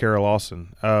hiring Kara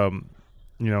Lawson.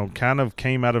 Kind of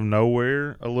came out of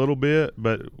nowhere a little bit,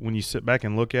 but when you sit back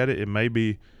and look at it, it may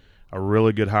be a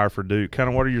really good hire for Duke. Kind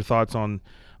of what are your thoughts on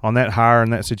that hire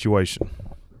and that situation?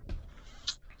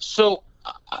 So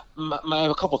I have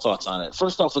a couple thoughts on it.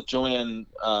 First off, with Joanne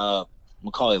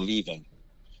McCallie leaving,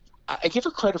 I give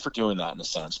her credit for doing that in a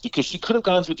sense, because she could have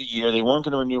gone through the year. They weren't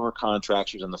going to renew her contract.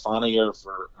 She was in the final year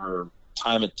for her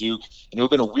time at Duke, and it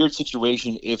would have been a weird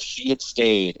situation if she had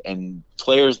stayed and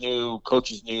players knew,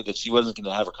 coaches knew that she wasn't going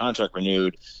to have her contract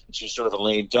renewed, and she was sort of a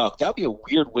lame duck. That would be a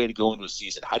weird way to go into a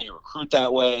season. How do you recruit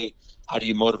that way? How do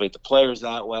you motivate the players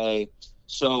that way?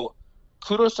 So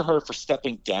kudos to her for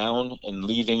stepping down and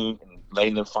leaving and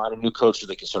letting them find a new coach so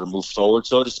they can sort of move forward,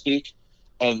 so to speak.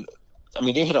 And, I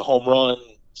mean, they hit a home run,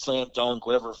 slam dunk,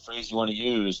 whatever phrase you want to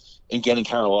use, in getting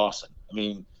Kara Lawson. I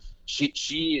mean,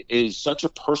 she is such a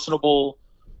personable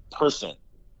person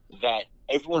that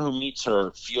everyone who meets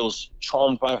her feels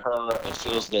charmed by her and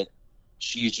feels that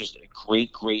she's just a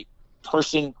great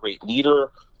person, great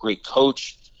leader, great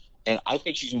coach. And I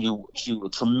think she's going to do a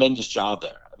tremendous job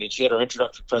there. I mean, she had her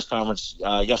introductory press conference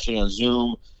yesterday on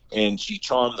Zoom, and she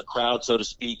charmed the crowd, so to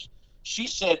speak. She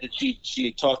said that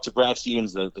she talked to Brad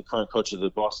Stevens, the current coach of the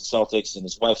Boston Celtics, and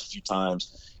his wife a few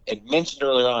times, and mentioned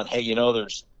earlier on, hey,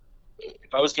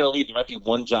 if I was going to leave, there might be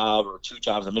one job or two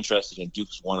jobs I'm interested in.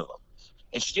 Duke's one of them.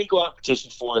 And she didn't go out and petition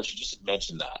for it. She just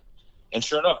mentioned that. And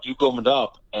sure enough, Duke opened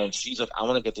up, and she's like, I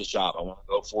want to get this job. I want to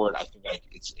go for it. I think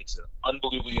it's an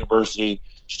unbelievable university.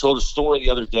 She told a story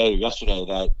the other day, or yesterday,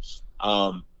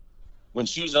 that when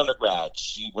she was an undergrad,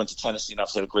 she went to Tennessee and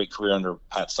obviously had a great career under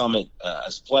Pat Summitt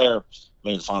as a player,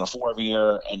 made the Final Four every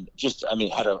year, and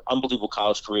had an unbelievable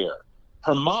college career.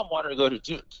 Her mom wanted to go to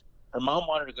Duke. Her mom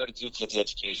wanted to go to Duke to get the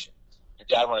education. Her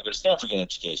dad wanted to go to Stanford to get an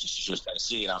education. She chose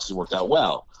Tennessee, and obviously worked out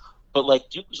well. But,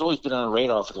 Duke has always been on the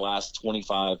radar for the last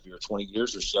 25 or 20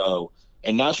 years or so,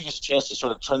 and now she gets a chance to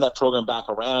sort of turn that program back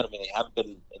around. I mean, they haven't been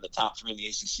in the top three in the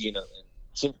ACC, and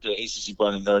since the ACC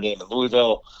brought in Notre Dame and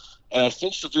Louisville, and I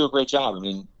think she'll do a great job. I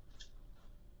mean,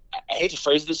 I hate to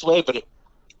phrase it this way, but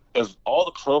of all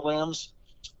the programs,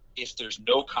 if there's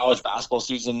no college basketball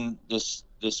season this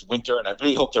winter, and I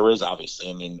really hope there is, obviously.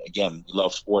 I mean, again, we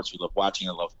love sports, we love watching,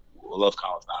 we love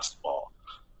college basketball.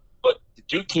 But the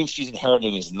Duke team she's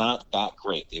inheriting is not that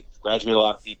great. They've graduated a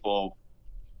lot of people.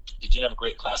 They didn't have a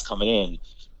great class coming in.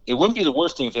 It wouldn't be the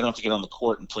worst thing if they don't have to get on the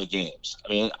court and play games. I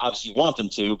mean, obviously you want them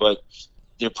to, but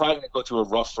they're probably going to go through a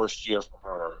rough first year for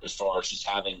her as far as she's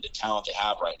having the talent they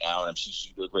have right now, and I'm sure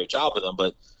she'll do a great job with them,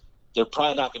 but they're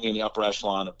probably not going to be in the upper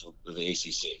echelon of the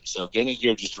ACC. So getting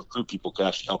here just to recruit people could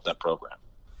actually help that program.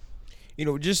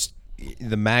 Just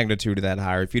the magnitude of that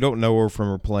hire. If you don't know her from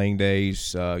her playing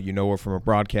days, you know her from her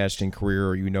broadcasting career,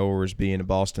 or you know her as being a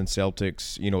Boston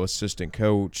Celtics, assistant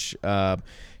coach,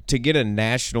 to get a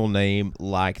national name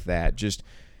like that, just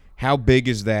how big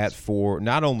is that for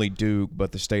not only Duke,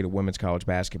 but the state of women's college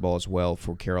basketball as well,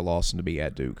 for Kara Lawson to be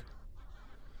at Duke?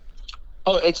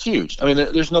 Oh, it's huge. I mean,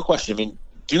 there's no question. I mean,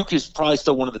 Duke is probably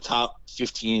still one of the top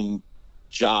 15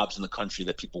 jobs in the country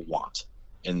that people want.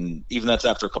 And even that's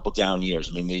after a couple down years.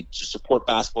 I mean, they just support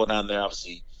basketball down there.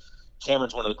 Obviously,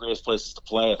 Cameron's one of the greatest places to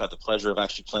play. I've had the pleasure of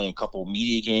actually playing a couple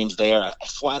media games there. I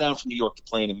fly down from New York to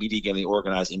play in a media game they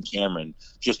organize in Cameron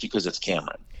just because it's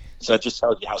Cameron. So that just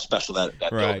tells you how special that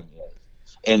building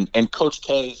is. And Coach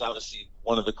K is obviously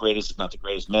one of the greatest, if not the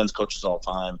greatest, men's coaches of all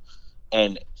time.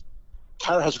 And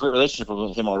Kara has a great relationship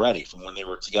with him already from when they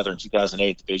were together in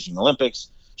 2008 at the Beijing Olympics.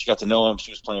 She got to know him.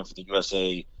 She was playing for the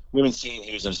USA women's team.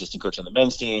 He was an assistant coach on the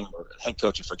men's team, or head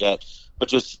coach, I forget. But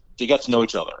just they got to know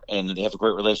each other, and they have a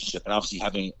great relationship. And obviously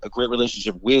having a great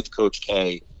relationship with Coach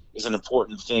K is an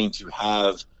important thing to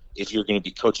have if you're going to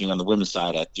be coaching on the women's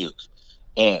side at Duke.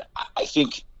 And I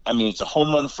think, I mean, it's a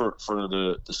home run for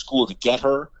the school to get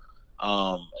her.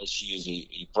 She is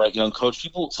a bright young coach.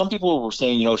 Some people were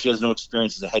saying, she has no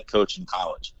experience as a head coach in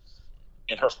college.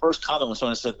 And her first comment when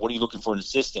someone said, what are you looking for in an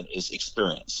assistant, is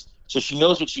experience. So she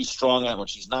knows what she's strong at and what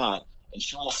she's not, and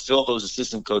she will fill those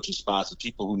assistant coaching spots with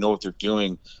people who know what they're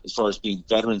doing as far as being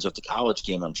veterans of the college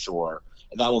game, I'm sure.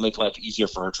 And that will make life easier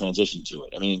for her transition to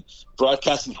it. I mean,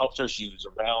 broadcasting helped her. She was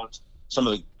around some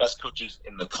of the best coaches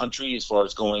in the country as far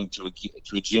as going to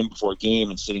a gym before a game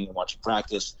and sitting and watching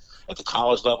practice at the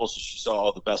college level. So she saw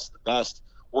all the best of the best.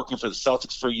 working for the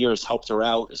Celtics for years helped her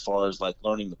out as far as like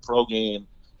learning the pro game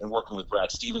and working with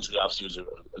Brad Stevens, who obviously was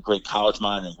a great college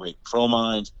mind and a great pro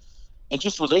mind. And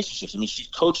just relationships. I mean, she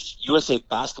coached USA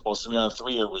basketball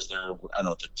 3-on-3, or was there, I don't know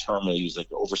what the term they use,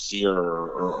 like overseer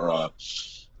or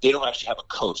they don't actually have a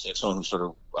coach. They have someone who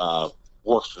sort of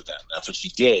works with them. That's what she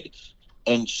did.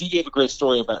 And she gave a great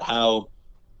story about how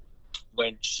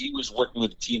when she was working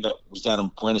with a team that was down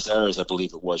in Buenos Aires, I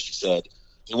believe it was, she said,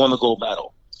 they won the gold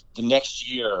medal. The next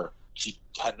year, she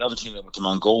had another team that went to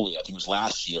Mongolia, I think it was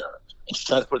last year. And she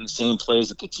tried to put in the same plays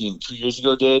that the team 2 years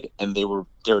ago did, and they were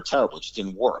terrible. It just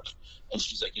didn't work. And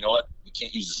she's like, you know what? We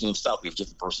can't use the same stuff. We have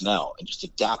different personnel, and just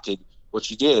adapted what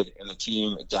she did, and the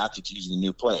team adapted to using the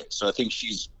new play. So I think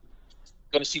she's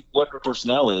going to see what her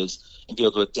personnel is and be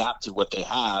able to adapt to what they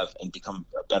have and become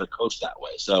a better coach that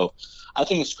way. So I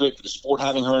think it's great for the sport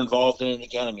having her involved in it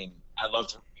again. I mean, I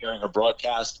loved hearing her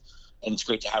broadcast, and it's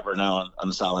great to have her now on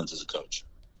the sidelines as a coach.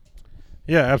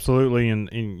 Yeah, absolutely. And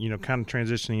kind of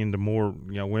transitioning into more,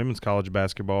 women's college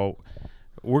basketball,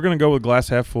 we're going to go with glass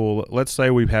half full. Let's say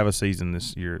we have a season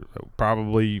this year.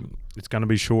 Probably it's going to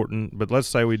be shortened, but let's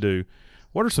say we do.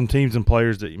 What are some teams and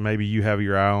players that maybe you have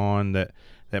your eye on that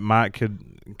might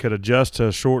could adjust to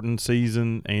a shortened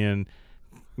season and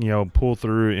pull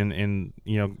through and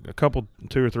a couple,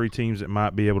 2 or 3 teams that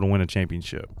might be able to win a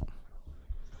championship?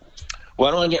 Well,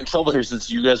 I don't want to get in trouble here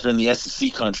since you guys are in the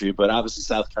SEC country, but obviously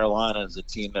South Carolina is a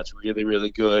team that's really,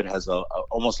 really good, has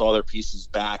almost all their pieces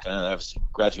back. And obviously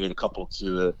graduated a couple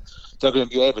to the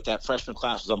WNBA, but that freshman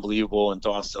class was unbelievable, and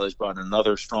Dawn Staley's brought in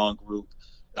another strong group.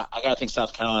 I got to think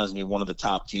South Carolina is going to be one of the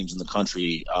top teams in the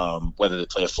country, whether they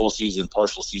play a full season,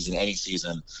 partial season, any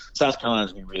season. South Carolina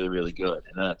is going to be really, really good,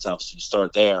 and that's obviously you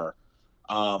start there.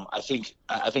 I think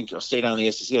I'll stay down in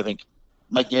the SEC. I think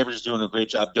Mike Neighbors is doing a great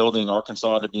job building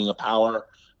Arkansas to being a power.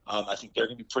 I think they're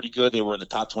going to be pretty good. They were in the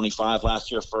top 25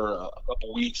 last year for a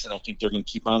couple weeks, and I think they're going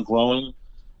to keep on growing.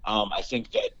 I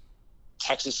think that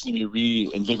Texas is going to be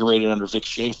reinvigorated under Vic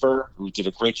Schaefer, who did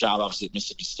a great job, obviously, at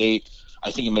Mississippi State.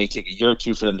 I think it may take a year or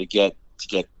two for them to get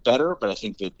better, but I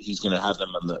think that he's going to have them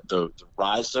on the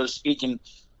rise, so to speak. And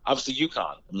obviously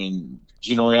UConn. I mean,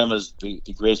 Gino Rama is the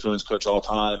greatest women's coach of all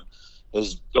time,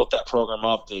 has built that program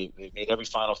up. They made every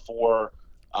Final Four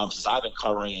since I've been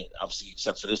covering it, obviously,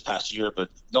 except for this past year, but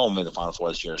no one made the Final Four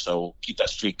this year. So we'll keep that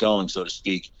streak going, so to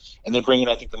speak. And then bring in,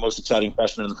 I think, the most exciting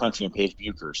freshman in the country in Paige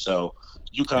Bucher. So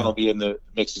UConn will be in the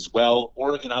mix as well.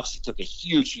 Oregon obviously took a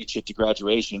huge hit to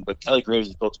graduation, but Kelly Graves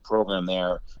has built a program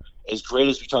there. As great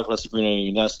as we talked about Sabrina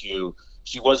Ionescu,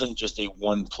 she wasn't just a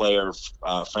one-player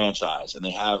franchise, and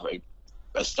they have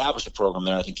established a program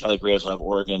there. I think Kelly Graves will have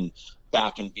Oregon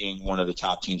back in being one of the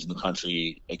top teams in the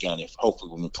country again,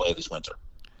 hopefully when we play this winter.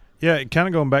 Yeah, kind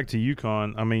of going back to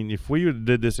UConn, I mean, if we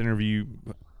did this interview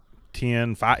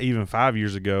 10, even 5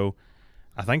 years ago,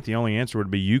 I think the only answer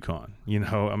would be UConn.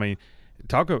 I mean,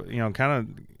 talk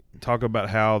about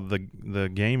how the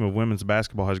game of women's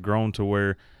basketball has grown to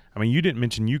where, I mean, you didn't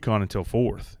mention UConn until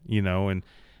 4th,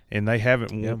 and they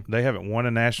haven't won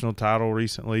a national title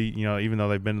recently, even though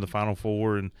they've been to the Final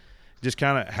Four, and just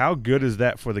kind of how good is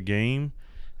that for the game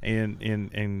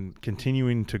and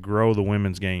continuing to grow the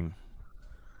women's game?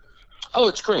 Oh,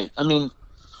 it's great. I mean,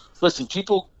 listen,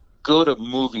 people go to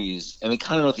movies and they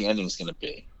kind of know what the ending's going to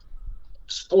be.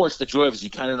 Sports, the joy of it is you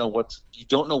kind of know you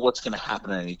don't know what's going to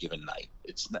happen on any given night.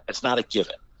 It's not a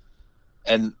given.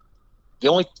 And the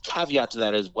only caveat to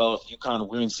that is, well, if UConn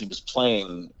women's team was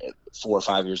playing 4 or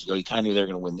 5 years ago, you kind of knew they were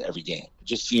going to win every game. It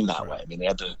just seemed that way. I mean, they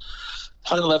had the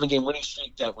 111-game winning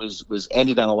streak that was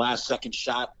ended on a last-second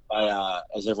shot by,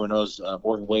 as everyone knows,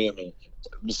 Morgan Williams and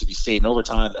Mississippi State in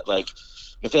overtime. That, like,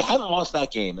 if they hadn't lost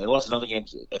that game, they lost another game,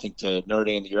 I think, to Notre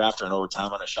Dame the year after in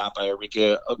overtime on a shot by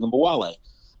Arike Ogunbowale.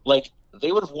 Like,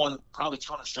 they would have won probably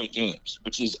 200 straight games,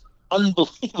 which is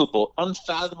unbelievable,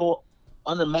 unfathomable,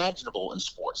 unimaginable in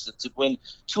sports, to win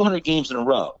 200 games in a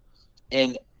row.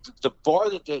 And the bar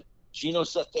that Gino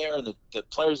set there and the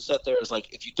players set there is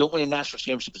like, if you don't win a national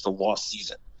championship, it's a lost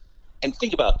season. And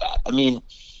think about that. I mean,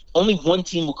 only one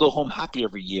team will go home happy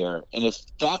every year. And if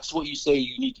that's what you say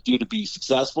you need to do to be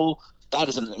successful, that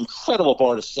is an incredible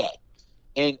bar to set.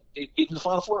 And they get in the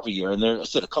Final Four every year. And I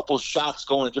said, a couple of shots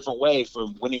going a different way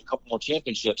from winning a couple more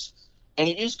championships. And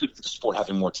it is good for the sport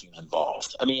having more teams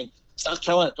involved. I mean, South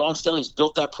Carolina, Dawn Staley's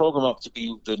built that program up to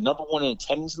be the number one in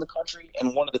attendance in the country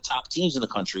and one of the top teams in the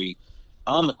country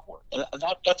on the court. And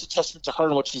that's a testament to her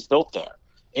and what she's built there.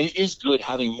 And it is good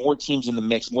having more teams in the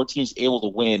mix, more teams able to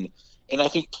win. And I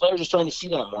think players are starting to see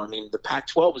that more. I mean, the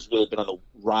Pac-12 has really been on the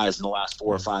rise in the last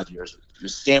 4 or 5 years.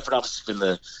 Stanford obviously has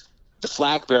been the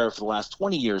flag bearer for the last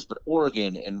 20 years, but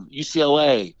Oregon and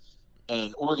UCLA,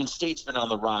 and Oregon State's been on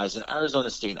the rise, and Arizona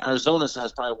State. Arizona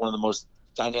has probably one of the most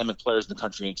dynamic players in the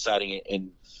country, exciting,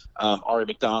 and Ari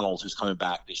McDonald, who's coming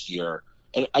back this year.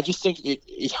 And I just think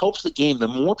it helps the game. The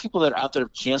more people that are out there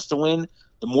have a chance to win,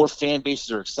 the more fan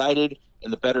bases are excited,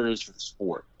 and the better it is for the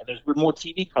sport. And there's been more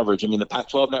TV coverage. I mean, the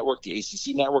Pac-12 network, the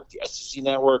ACC network, the SEC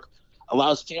network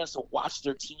allows fans to watch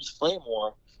their teams play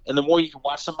more. And the more you can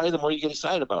watch somebody, the more you get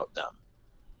excited about them.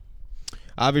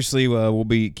 Obviously, we'll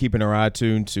be keeping our eye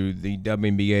tuned to the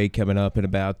WNBA coming up in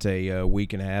about a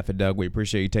week and a half. And Doug, we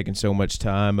appreciate you taking so much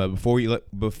time. Before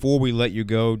we let you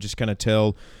go, just kind of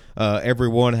tell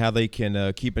everyone how they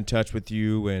can keep in touch with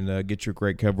you and get your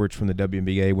great coverage from the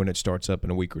WNBA when it starts up in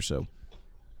a week or so.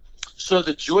 So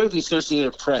the joy of the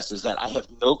Associated Press is that I have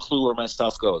no clue where my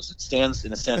stuff goes. It stands,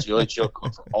 in a sense, really joke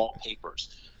code for all papers.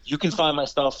 You can find my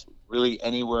stuff really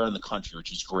anywhere in the country,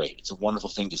 which is great. It's a wonderful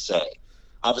thing to say.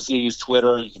 Obviously, I use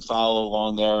Twitter. You can follow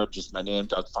along there. Just my name,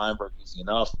 Doug Feinberg, easy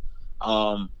enough.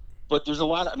 But there's a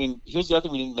lot of, here's the other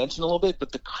thing we didn't mention a little bit,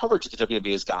 but the coverage that the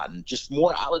WNBA has gotten, just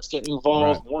more outlets getting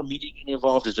involved, more media getting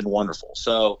involved has been wonderful.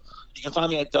 So you can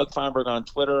find me at Doug Feinberg on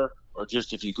Twitter, or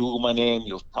just if you Google my name,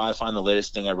 you'll probably find the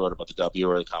latest thing I wrote about the W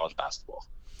or the college basketball.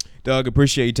 Doug,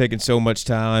 appreciate you taking so much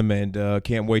time, and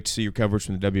can't wait to see your coverage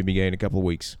from the WNBA in a couple of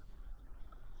weeks.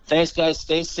 Thanks, guys.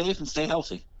 Stay safe and stay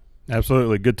healthy.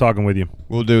 Absolutely. Good talking with you.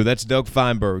 Will do. That's Doug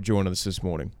Feinberg joining us this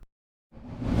morning.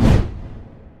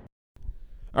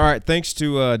 All right, thanks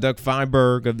to Doug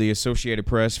Feinberg of the Associated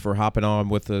Press for hopping on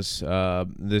with us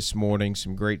this morning.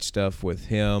 Some great stuff with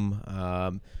him.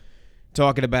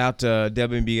 Talking about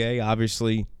WNBA,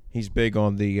 obviously he's big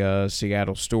on the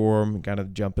Seattle Storm. Kind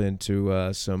of jump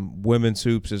into some women's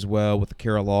hoops as well with the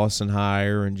Kara Lawson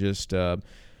hire, and just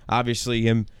obviously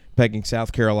him pegging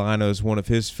South Carolina as one of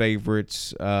his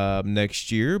favorites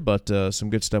next year. But some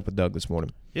good stuff with Doug this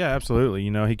morning. Yeah, absolutely.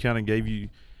 He kind of gave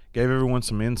everyone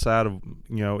some insight of,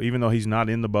 even though he's not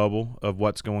in the bubble, of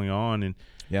what's going on. And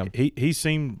he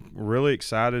seemed really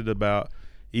excited about,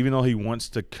 even though he wants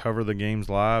to cover the games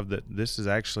live, that this has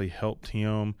actually helped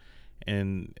him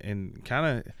and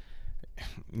kind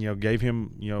of, gave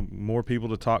him, more people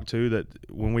to talk to, that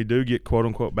when we do get quote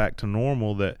unquote back to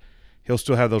normal, that he'll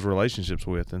still have those relationships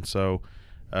with. And so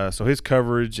his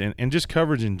coverage and just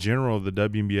coverage in general of the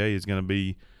WNBA is going to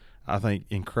be, I think,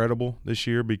 incredible this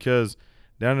year, because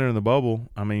down there in the bubble,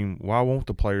 why won't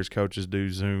the players, coaches do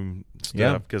Zoom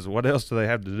stuff? Because what else do they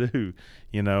have to do,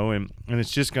 And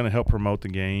it's just going to help promote the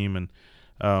game,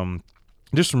 and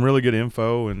just some really good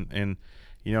info. And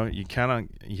you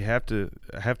have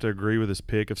to agree with this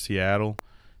pick of Seattle,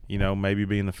 maybe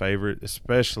being the favorite,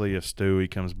 especially if Stewie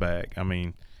comes back.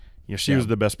 She was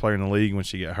the best player in the league when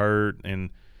she got hurt, and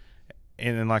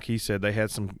like he said, they had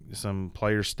some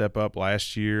players step up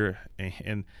last year,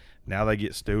 and now they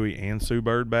get Stewie and Sue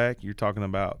Bird back. You're talking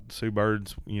about Sue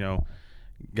Bird's,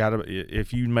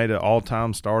 if you made an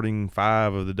all-time starting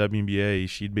five of the WNBA,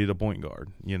 she'd be the point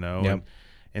guard, and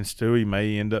Stewie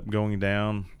may end up going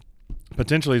down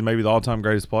potentially as maybe the all-time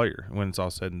greatest player when it's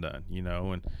all said and done,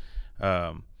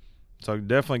 and so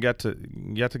definitely got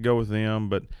to go with them,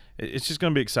 but it's just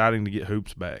going to be exciting to get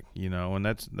hoops back, and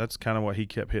that's kind of what he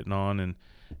kept hitting on. And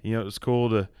it's cool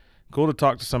to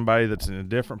talk to somebody that's in a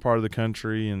different part of the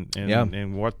country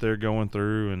and what they're going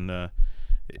through, and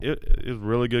it was a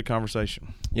really good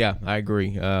conversation. Yeah, I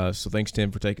agree. So thanks,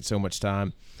 Tim, for taking so much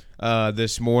time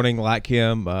this morning. Like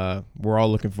him, we're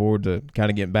all looking forward to kind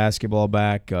of getting basketball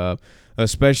back,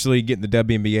 especially getting the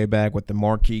WNBA back with the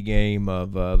marquee game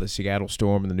of the Seattle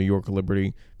Storm and the New York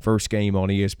Liberty, first game on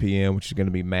ESPN, which is going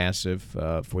to be massive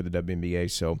for the WNBA.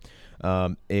 So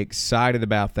excited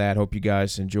about that. Hope you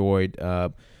guys enjoyed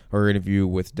our interview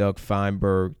with Doug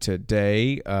Feinberg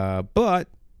today. But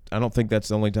I don't think that's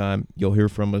the only time you'll hear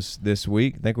from us this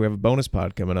week. I think we have a bonus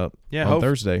pod coming up on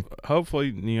Thursday.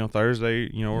 Hopefully,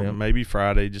 Thursday, or maybe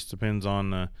Friday. Just depends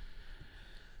on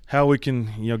how we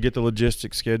can, get the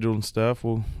logistics scheduled and stuff.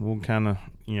 We'll kind of,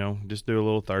 just do a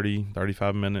little 30,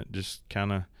 35-minute, just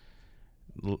kind of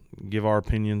give our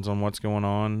opinions on what's going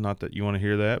on. Not that you want to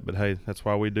hear that, but hey, that's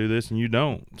why we do this and you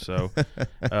don't. So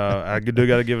I do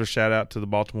got to give a shout out to the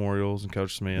Baltimore Orioles and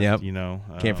Coach Smith. Yep.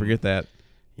 Can't forget that.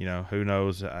 Who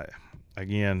knows?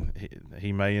 Again,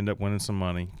 he may end up winning some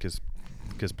money because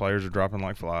players are dropping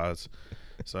like flies.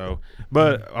 So,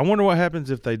 but I wonder what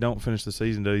happens if they don't finish the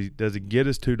season. Does he get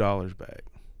his $2 back?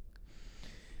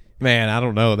 Man, I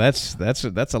don't know. That's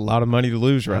a lot of money to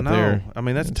lose right there.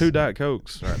 That's 2 Diet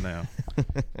Cokes right now.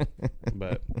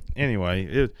 But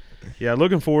anyway,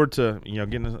 looking forward to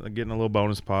getting a little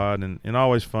bonus pod, and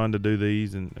always fun to do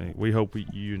these, and we hope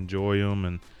you enjoy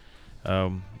them,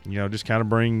 and just kind of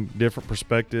bring different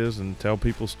perspectives and tell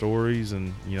people stories,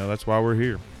 and that's why we're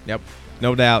here. Yep,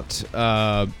 no doubt.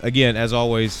 Again, as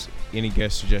always, any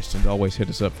guest suggestions, always hit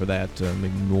us up for that.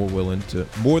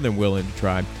 More than willing to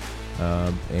try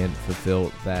and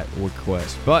fulfill that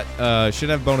request. But should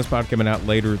have a bonus pod coming out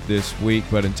later this week.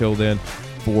 But until then,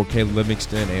 for Caleb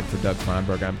Livingston and for Doug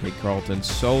Feinberg, I'm Kate Carlton.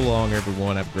 So long,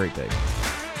 everyone. Have a great day.